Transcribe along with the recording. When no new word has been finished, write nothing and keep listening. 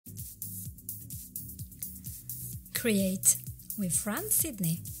Create with Fran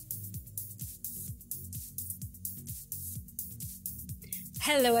Sydney.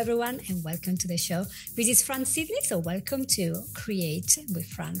 Hello everyone and welcome to the show. This is Fran Sydney, so welcome to Create with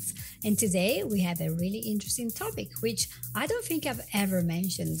France. And today we have a really interesting topic, which I don't think I've ever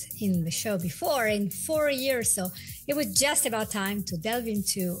mentioned in the show before in 4 years. So it was just about time to delve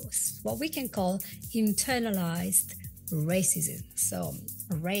into what we can call internalized racism. So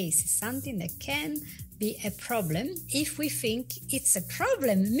race is something that can be a problem if we think it's a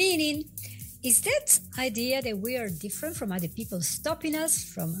problem, meaning is that idea that we are different from other people stopping us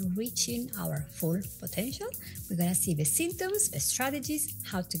from reaching our full potential? We're going to see the symptoms, the strategies,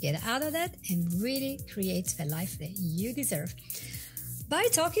 how to get out of that and really create the life that you deserve by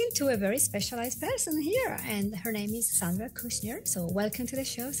talking to a very specialized person here. And her name is Sandra Kushner. So welcome to the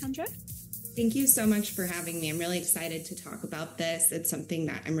show, Sandra. Thank you so much for having me. I'm really excited to talk about this. It's something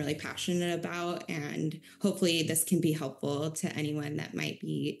that I'm really passionate about, and hopefully this can be helpful to anyone that might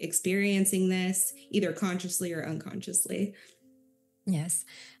be experiencing this, either consciously or unconsciously. Yes,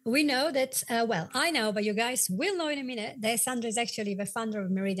 we know that, I know, but you guys will know in a minute that Sandra is actually the founder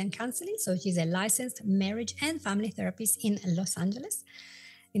of Meridian Counseling. So she's a licensed marriage and family therapist in Los Angeles,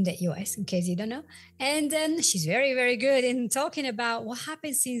 in the US, in case you don't know. And she's very, very good in talking about what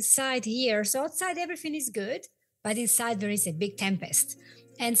happens inside here. So outside, everything is good, but inside there is a big tempest.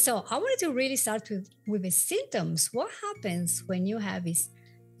 And so I wanted to really start with the symptoms. What happens when you have this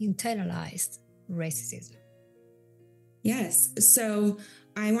internalized racism? Yes. So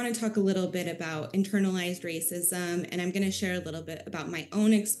I want to talk a little bit about internalized racism, and I'm going to share a little bit about my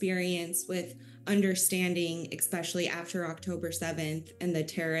own experience with understanding, especially after October 7th and the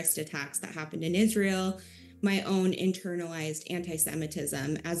terrorist attacks that happened in Israel, my own internalized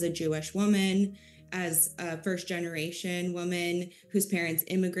anti-Semitism as a Jewish woman, as a first-generation woman whose parents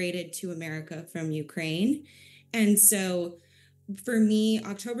immigrated to America from Ukraine. And so for me,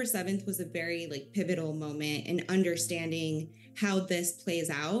 October 7th was a very pivotal moment in understanding how this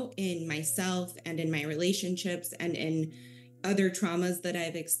plays out in myself and in my relationships and in other traumas that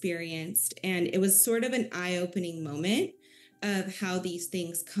I've experienced. And it was sort of an eye-opening moment of how these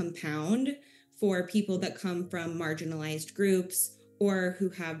things compound for people that come from marginalized groups or who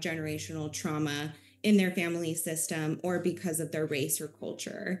have generational trauma in their family system or because of their race or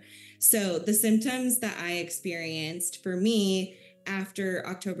culture. So the symptoms that I experienced for me after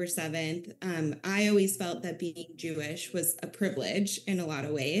October 7th, I always felt that being Jewish was a privilege in a lot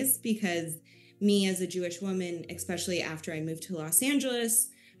of ways, because me as a Jewish woman, especially after I moved to Los Angeles,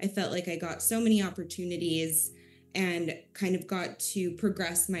 I felt like I got so many opportunities and kind of got to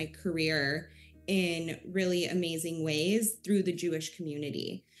progress my career in really amazing ways through the Jewish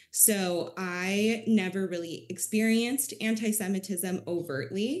community. So I never really experienced anti-Semitism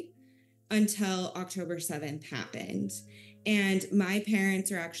overtly until October 7th happened. And my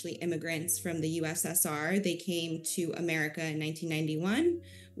parents are actually immigrants from the USSR. They came to America in 1991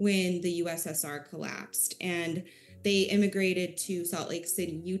 when the USSR collapsed. And they immigrated to Salt Lake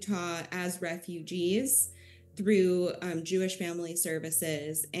City, Utah as refugees through Jewish Family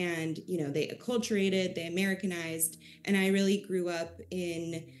Services. And, they acculturated, they Americanized. And I really grew up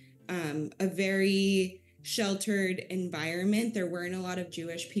in a very sheltered environment. There weren't a lot of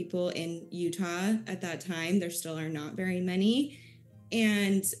Jewish people in Utah at that time. There still are not very many.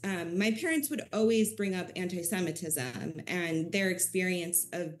 And my parents would always bring up anti-Semitism and their experience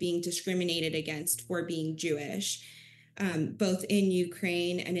of being discriminated against for being Jewish, both in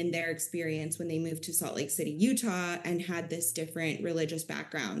Ukraine and in their experience when they moved to Salt Lake City, Utah, and had this different religious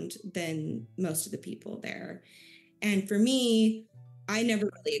background than most of the people there. And for me, I never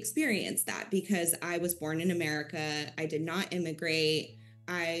really experienced that because I was born in America. I did not immigrate.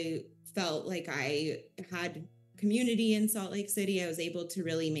 I felt like I had community in Salt Lake City. I was able to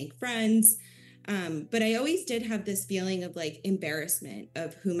really make friends. But I always did have this feeling of embarrassment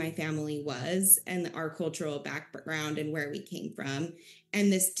of who my family was and our cultural background and where we came from,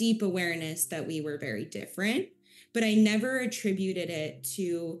 and this deep awareness that we were very different. But I never attributed it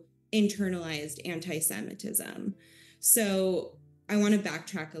to internalized anti-Semitism. So I want to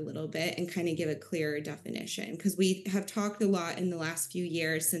backtrack a little bit and kind of give a clearer definition, because we have talked a lot in the last few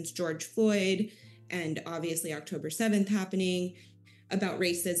years since George Floyd and obviously October 7th happening about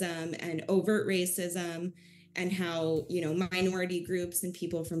racism and overt racism and how, minority groups and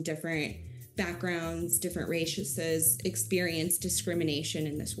people from different backgrounds, different races experience discrimination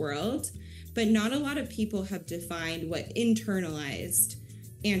in this world. But not a lot of people have defined what internalized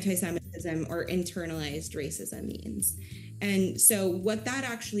anti-Semitism or internalized racism means. And so what that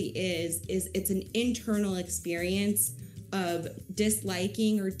actually is it's an internal experience of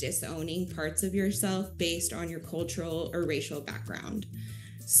disliking or disowning parts of yourself based on your cultural or racial background.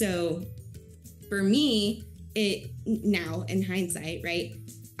 So for me, it now in hindsight, right,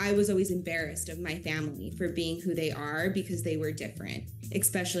 I was always embarrassed of my family for being who they are because they were different,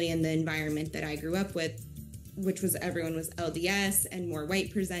 especially in the environment that I grew up with, which was everyone was LDS and more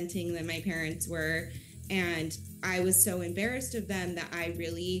white presenting than my parents were. And I was so embarrassed of them that I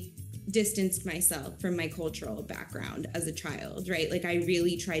really distanced myself from my cultural background as a child, right? Like I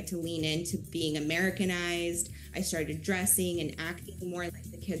really tried to lean into being Americanized. I started dressing and acting more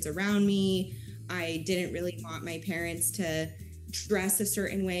like the kids around me. I didn't really want my parents to dress a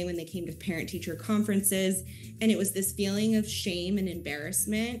certain way when they came to parent-teacher conferences. And it was this feeling of shame and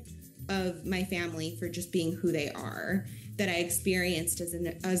embarrassment of my family for just being who they are that I experienced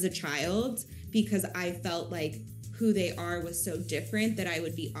as a child, because I felt like who they are was so different that I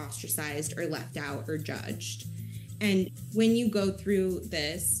would be ostracized or left out or judged. And when you go through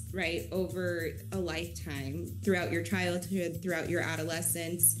this, right, over a lifetime, throughout your childhood, throughout your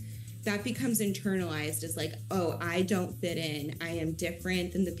adolescence, that becomes internalized as like, oh, I don't fit in. I am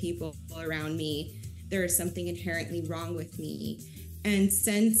different than the people around me. There is something inherently wrong with me. And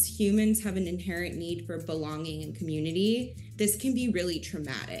since humans have an inherent need for belonging and community, this can be really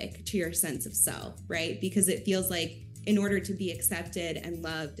traumatic to your sense of self, right? Because it feels like in order to be accepted and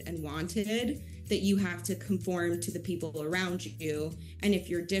loved and wanted, that you have to conform to the people around you. And if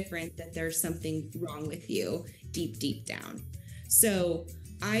you're different, that there's something wrong with you deep, deep down. So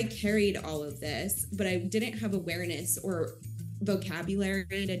I carried all of this, but I didn't have awareness or vocabulary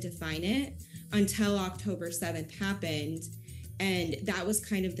to define it until October 7th happened. And that was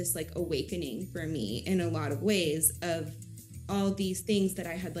kind of this like awakening for me in a lot of ways of all these things that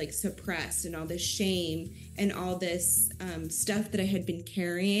I had like suppressed and all this shame and all this stuff that I had been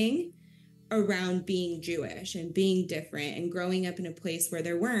carrying around being Jewish and being different and growing up in a place where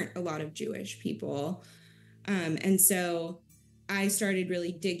there weren't a lot of Jewish people. And so I started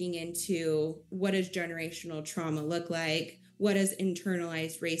really digging into what does generational trauma look like? What does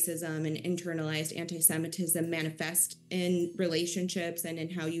internalized racism and internalized anti-Semitism manifest in relationships and in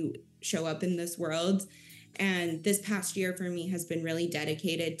how you show up in this world? And this past year for me has been really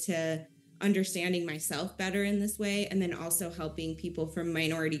dedicated to understanding myself better in this way, and then also helping people from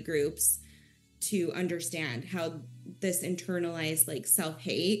minority groups to understand how this internalized like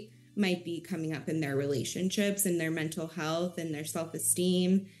self-hate might be coming up in their relationships and their mental health and their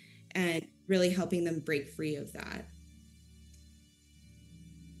self-esteem, and really helping them break free of that.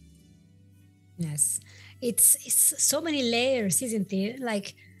 Yes, it's so many layers, isn't it?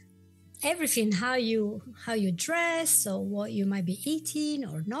 Like everything, how you dress, or what you might be eating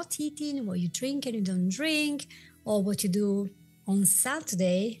or not eating, what you drink and you don't drink, or what you do on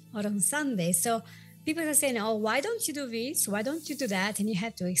Saturday or on Sunday. So people are saying, oh, why don't you do this? Why don't you do that? And you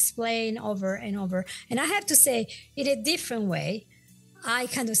have to explain over and over. And I have to say, in a different way, I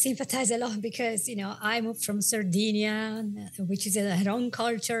kind of sympathize a lot because, you know, I moved from Sardinia, which is a wrong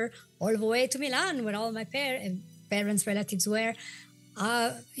culture, all the way to Milan, where all my parents, relatives were,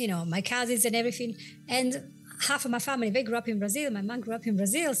 you know, my cousins and everything. And half of my family, they grew up in Brazil. My mom grew up in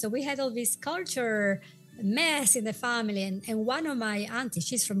Brazil. So we had all this culture mess in the family. And one of my aunties,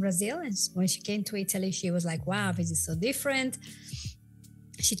 she's from Brazil. And when she came to Italy, she was like, wow, this is so different.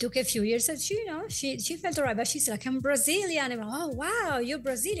 She took a few years and she felt all right, but she's like, I'm Brazilian. And I'm, oh, wow, you're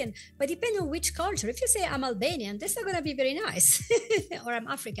Brazilian. But depending on which culture, if you say I'm Albanian, that's not going to be very nice. Or I'm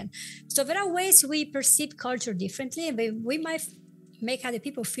African. So there are ways we perceive culture differently, and we might make other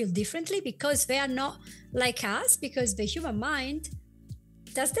people feel differently because they are not like us, because the human mind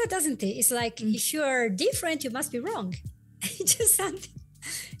does that, doesn't it? It's like, if you're different, you must be wrong. It's just something.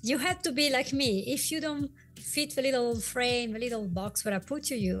 You have to be like me. If you don't fit the little frame, the little box where I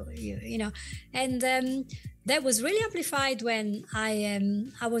put you know. And that was really amplified when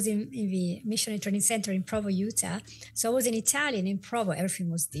I was in the missionary training center in Provo, Utah. So I was in Italian in Provo.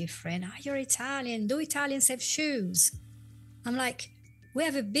 Everything was different. Oh, you're Italian. Do Italians have shoes? I'm like, we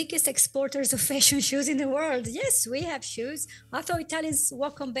have the biggest exporters of fashion shoes in the world. Yes, we have shoes. I thought Italians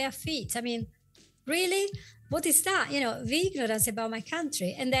walk on bare feet. I mean, really? What is that? You know, the ignorance about my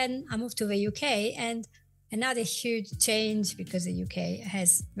country. And then I moved to the UK, and another huge change because the UK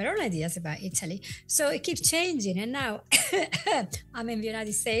has their own ideas about Italy. So it keeps changing. And now I'm in the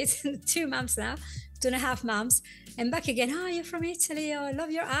United States, 2 months now, 2.5 months, and back again. Oh, you're from Italy. Oh, I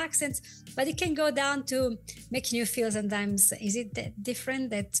love your accents. But it can go down to making you feel sometimes, is it that different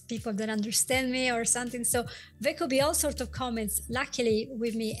that people don't understand me or something? So there could be all sorts of comments. Luckily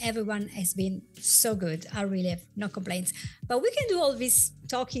with me, everyone has been so good. I really have no complaints. But we can do all this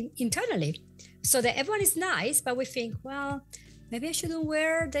talking internally. so that everyone is nice, but we think, well, maybe I shouldn't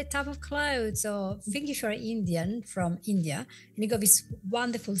wear that type of clothes. Or think if you're Indian from India and you got this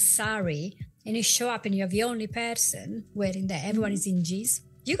wonderful sari and you show up and you're the only person wearing that, everyone is in jeans,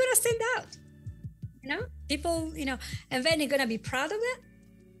 you're going to stand out. People, and then you're going to be proud of it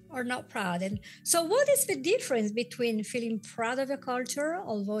or not proud. And so what is the difference between feeling proud of your culture,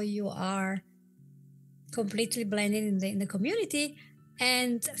 although you are completely blended in the community,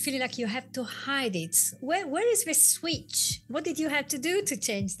 and feeling like you have to hide it? Where is the switch? What did you have to do to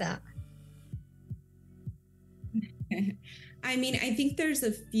change that? I mean, I think there's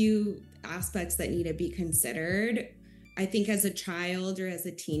a few aspects that need to be considered. I think as a child or as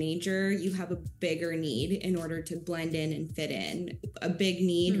a teenager, you have a bigger need in order to blend in and fit in. A big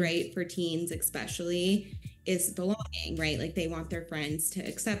need, right, for teens especially, is belonging, right? Like they want their friends to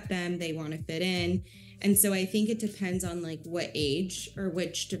accept them, they want to fit in. And so I think it depends on like what age or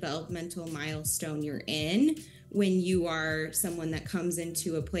which developmental milestone you're in when you are someone that comes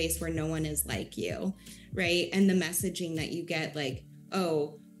into a place where no one is like you, right? And the messaging that you get, like,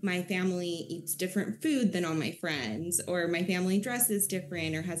 oh, my family eats different food than all my friends, or my family dresses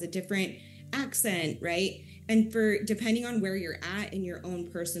different or has a different accent, right? And depending on where you're at in your own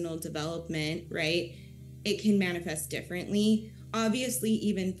personal development, right, it can manifest differently. Obviously,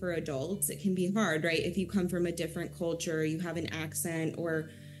 even for adults, it can be hard, right? If you come from a different culture, you have an accent, or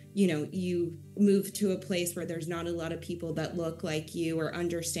you move to a place where there's not a lot of people that look like you or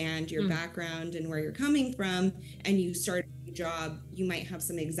understand your background and where you're coming from, and you start a job, you might have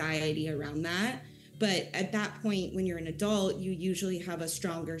some anxiety around that. But at that point, when you're an adult, you usually have a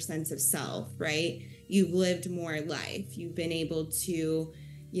stronger sense of self, right? You've lived more life. You've been able to,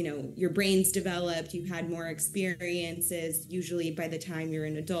 your brain's developed, you've had more experiences. Usually by the time you're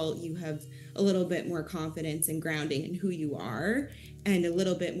an adult, you have a little bit more confidence and grounding in who you are, and a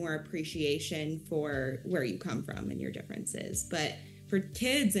little bit more appreciation for where you come from and your differences. But for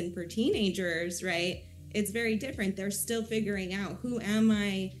kids and for teenagers, right, it's very different. They're still figuring out, who am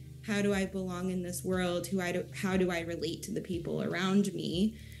I? How do I belong in this world? How do I relate to the people around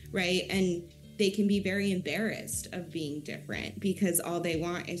me, right? And they can be very embarrassed of being different because all they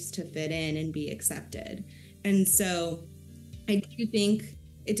want is to fit in and be accepted. And so I do think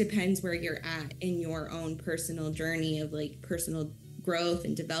it depends where you're at in your own personal journey of like personal growth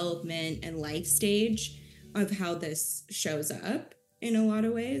and development and life stage of how this shows up in a lot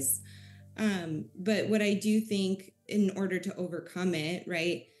of ways. But what I do think in order to overcome it,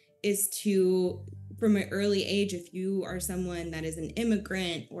 right, is to, from an early age, if you are someone that is an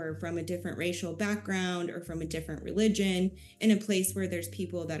immigrant or from a different racial background or from a different religion in a place where there's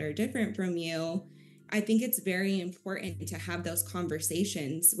people that are different from you, I think it's very important to have those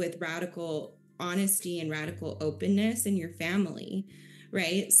conversations with radical honesty and radical openness in your family,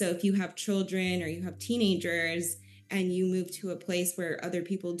 right? So if you have children or you have teenagers and you move to a place where other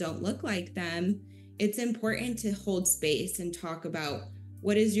people don't look like them, it's important to hold space and talk about,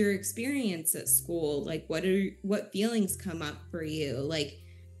 what is your experience at school? Like, what feelings come up for you? Like,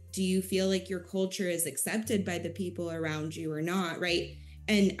 do you feel like your culture is accepted by the people around you or not, right?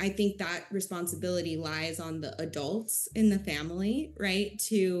 And I think that responsibility lies on the adults in the family, right?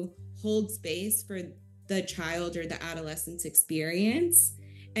 To hold space for the child or the adolescent's experience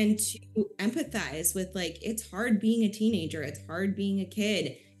and to empathize with, like, it's hard being a teenager. It's hard being a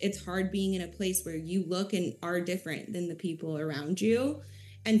kid. It's hard being in a place where you look and are different than the people around you,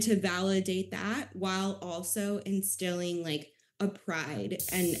 and to validate that while also instilling like a pride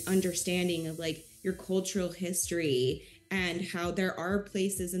and understanding of like your cultural history and how there are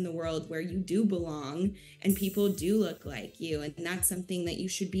places in the world where you do belong and people do look like you. And that's something that you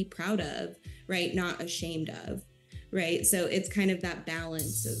should be proud of, right? Not ashamed of, right? So it's kind of that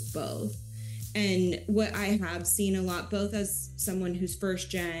balance of both. And what I have seen a lot, both as someone who's first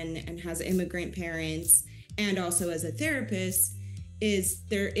gen and has immigrant parents and also as a therapist, is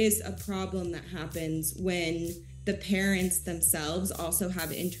there is a problem that happens when the parents themselves also have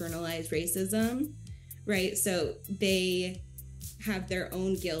internalized racism, right? So they have their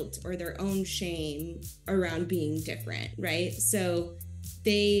own guilt or their own shame around being different, right? So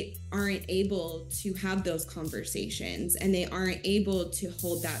they aren't able to have those conversations and they aren't able to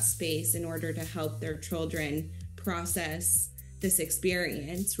hold that space in order to help their children process this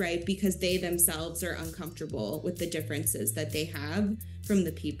experience, right? Because they themselves are uncomfortable with the differences that they have from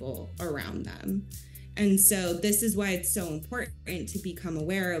the people around them. And so this is why it's so important to become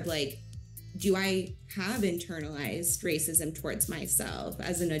aware of, like, do I have internalized racism towards myself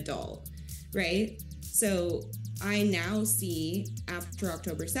as an adult, right? So I now see after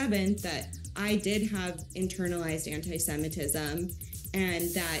October 7th that I did have internalized anti-Semitism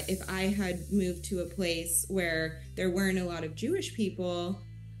And that if I had moved to a place where there weren't a lot of Jewish people,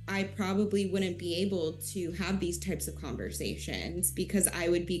 I probably wouldn't be able to have these types of conversations, because I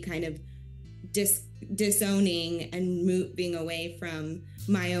would be kind of disowning and moving away from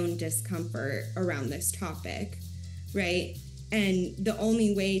my own discomfort around this topic, right? And the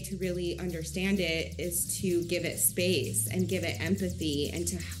only way to really understand it is to give it space and give it empathy, and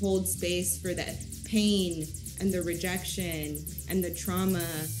to hold space for the pain and the rejection and the trauma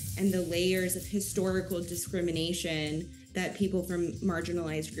and the layers of historical discrimination that people from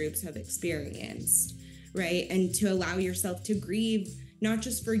marginalized groups have experienced, right? And to allow yourself to grieve, not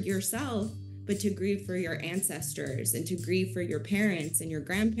just for yourself, but to grieve for your ancestors, and to grieve for your parents and your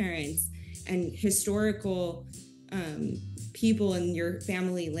grandparents and historical people in your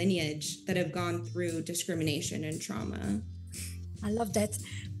family lineage that have gone through discrimination and trauma. I love that.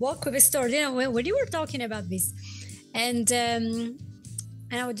 Walk with a story. You know, when you were talking about this, and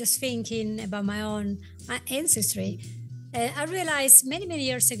I was just thinking about my own ancestry. I realized many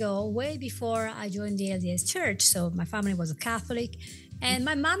years ago, way before I joined the LDS Church, so my family was a Catholic, and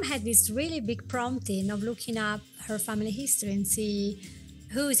my mom had this really big prompting of looking up her family history and see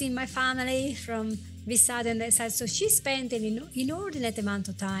who's in my family from this side and that side. So she spent an inordinate amount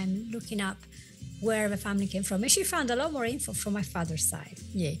of time looking up where the family came from, and she found a lot more info from my father's side.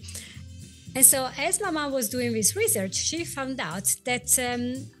 Yeah. And so as my mom was doing this research, she found out that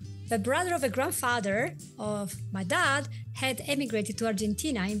the brother of a grandfather of my dad had emigrated to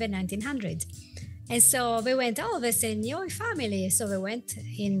Argentina in the 1900s. And so they went, oh, there's a new family. So they went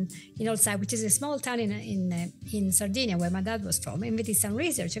in Olsai, which is a small town in Sardinia, where my dad was from, and they did some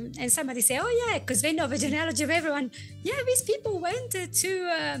research. And somebody said, oh, yeah, because they know the genealogy of everyone. Yeah, these people went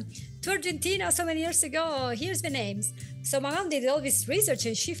to Argentina so many years ago. Here's the names. So my mom did all this research,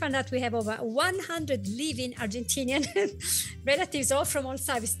 and she found out we have over 100 living Argentinian relatives, all from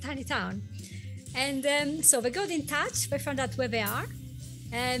Olsai, this tiny town. And so they got in touch. They found out where they are.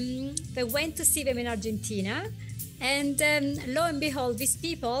 They went to see them in Argentina, and lo and behold, these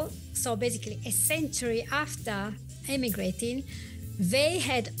people, so basically a century after emigrating, they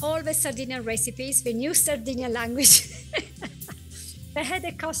had all the Sardinian recipes, the new Sardinian language. They had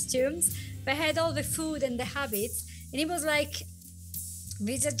the costumes, they had all the food and the habits, and it was like,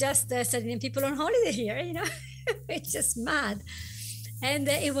 these are just the Sardinian people on holiday here, you know. It's just mad. And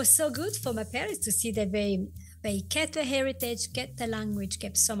it was so good for my parents to see that they kept the heritage, kept the language,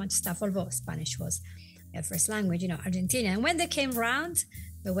 kept so much stuff, although Spanish was their first language, you know, Argentina. And when they came around,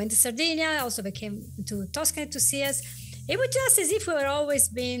 they went to Sardinia, also they came to Tuscany to see us. It was just as if we were always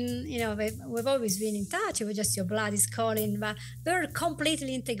been, you know, we've always been in touch. It was just your blood is calling, but they were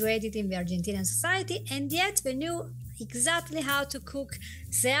completely integrated in the Argentinian society, and yet they knew exactly how to cook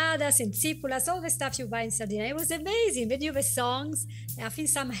seadas and cipulas, all the stuff you buy in Sardinia. It was amazing. They knew the songs. I think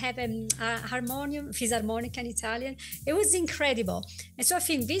some have harmonium, fisarmonica in Italian. It was incredible. And so I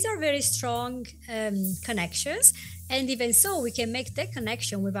think these are very strong connections. And even so, we can make that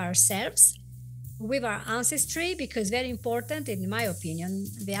connection with ourselves, with our ancestry, because very important, in my opinion,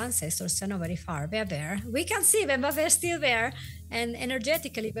 the ancestors are not very far. They're there. We can see them, but they're still there. And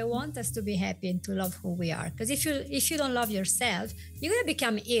energetically, they want us to be happy and to love who we are. Because if you don't love yourself, you're going to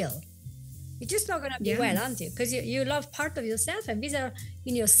become ill. You're just not going to be well, aren't you? Because you love part of yourself, and these are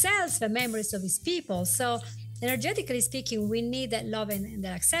in yourself the memories of these people. So energetically speaking, we need that love and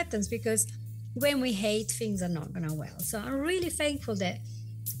that acceptance, because when we hate, things are not going to well. So I'm really thankful that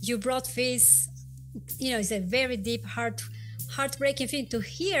you brought this. You know, it's a very deep, heartbreaking thing to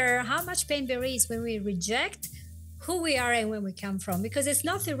hear how much pain there is when we reject who we are and where we come from. Because there's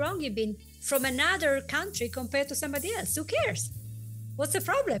nothing wrong in being from another country compared to somebody else. Who cares? What's the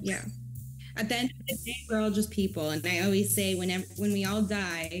problem? Yeah. At the end of the day, we're all just people. And I always say, when we all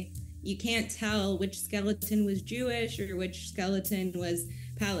die, you can't tell which skeleton was Jewish or which skeleton was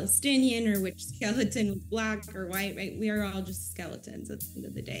Palestinian or which skeleton was black or white, right? We are all just skeletons at the end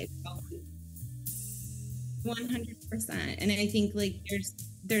of the day. 100%. And I think like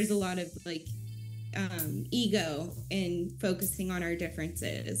there's a lot of like ego in focusing on our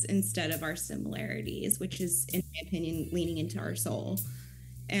differences instead of our similarities, which is, in my opinion, leaning into our soul.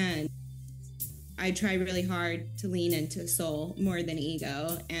 And I try really hard to lean into soul more than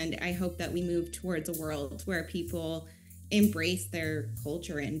ego. And I hope that we move towards a world where people embrace their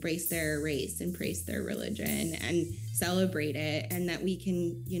culture, embrace their race, embrace their religion, and celebrate it, and that we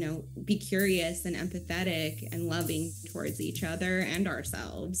can, you know, be curious and empathetic and loving towards each other and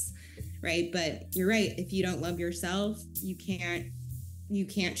ourselves, right? But you're right, if you don't love yourself, you can't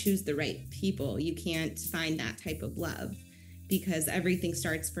choose the right people. You can't find that type of love, because everything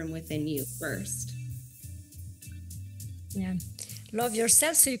starts from within you first. Yeah. love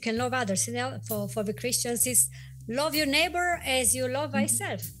yourself so you can love others. You know, for the Christians, is love your neighbor as you love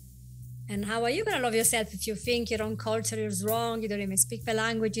thyself. And how are you going to love yourself if you think your own culture is wrong, you don't even speak the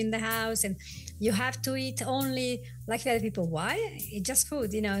language in the house, and you have to eat only like the other people? Why? It's just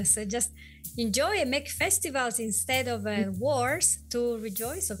food, you know. So just enjoy and make festivals instead of wars, to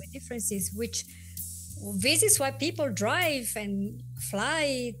rejoice over differences, which this is why people drive and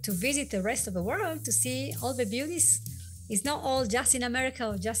fly to visit the rest of the world, to see all the beauties. It's not all just in America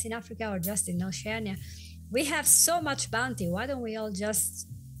or just in Africa or just in Oceania. We have so much bounty. Why don't we all just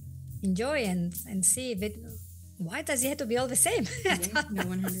enjoy and see it? Why does it have to be all the same? Yeah, no,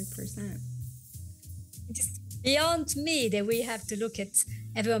 100%. It's beyond me that we have to look at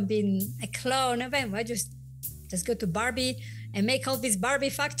everyone being a clone of them. Why just go to Barbie and make all these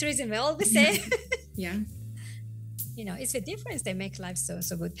Barbie factories and we're all the same? Yeah. You know, it's the difference that make life so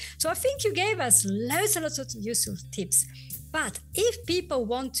good. So I think you gave us loads and lots of useful tips. But if people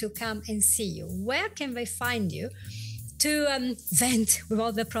want to come and see you, where can they find you to vent with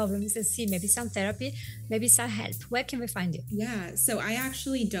all the problems and see maybe some therapy, maybe some help? Where can we find you? Yeah, so I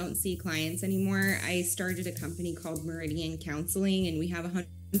actually don't see clients anymore. I started a company called Meridian Counseling, and we have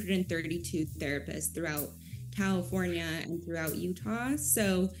 132 therapists throughout California and throughout Utah.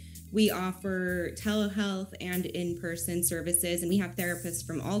 So we offer telehealth and in-person services, and we have therapists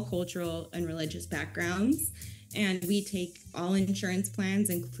from all cultural and religious backgrounds. And we take all insurance plans,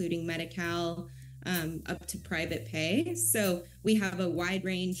 including Medi-Cal, up to private pay. So we have a wide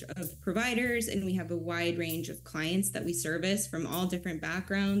range of providers, and we have a wide range of clients that we service from all different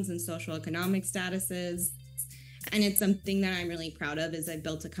backgrounds and social economic statuses. And it's something that I'm really proud of, is I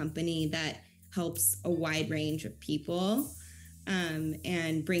built a company that helps a wide range of people,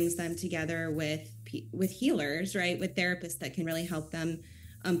 and brings them together with healers, right? With therapists that can really help them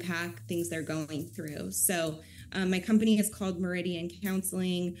unpack things they're going through. So my company is called Meridian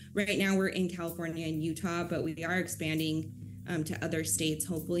Counseling. Right now we're in California and Utah, but we are expanding to other states,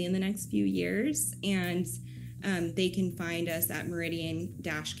 hopefully in the next few years. And they can find us at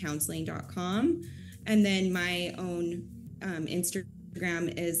meridian-counseling.com. And then my own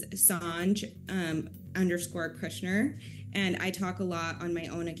Instagram is Sanj_Kushner. And I talk a lot on my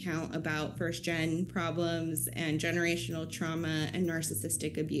own account about first-gen problems and generational trauma and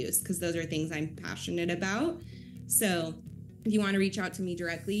narcissistic abuse, because those are things I'm passionate about. So if you want to reach out to me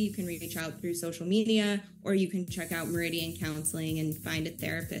directly, you can reach out through social media, or you can check out Meridian Counseling and find a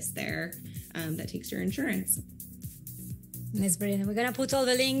therapist there that takes your insurance. That's brilliant. We're going to put all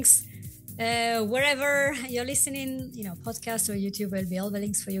the links wherever you're listening, you know, podcast or YouTube, will be all the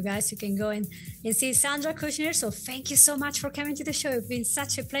links for you guys. You can go and see Sandra Kushner. So thank you so much for coming to the show. It's been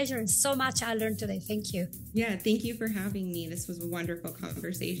such a pleasure, and so much I learned today. Thank you. Yeah, thank you for having me. This was a wonderful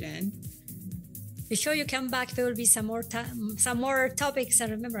conversation. Be sure you come back. There will be some more topics.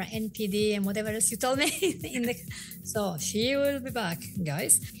 And remember NPD and whatever else you told me so she will be back,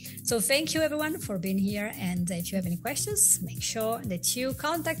 guys. So thank you everyone for being here. And if you have any questions, make sure that you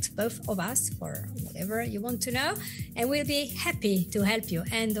contact both of us for whatever you want to know, and we'll be happy to help you.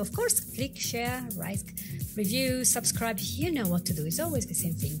 And of course, click, share, write, review, subscribe. You know what to do. It's always the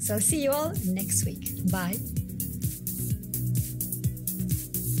same thing. So see you all next week. Bye.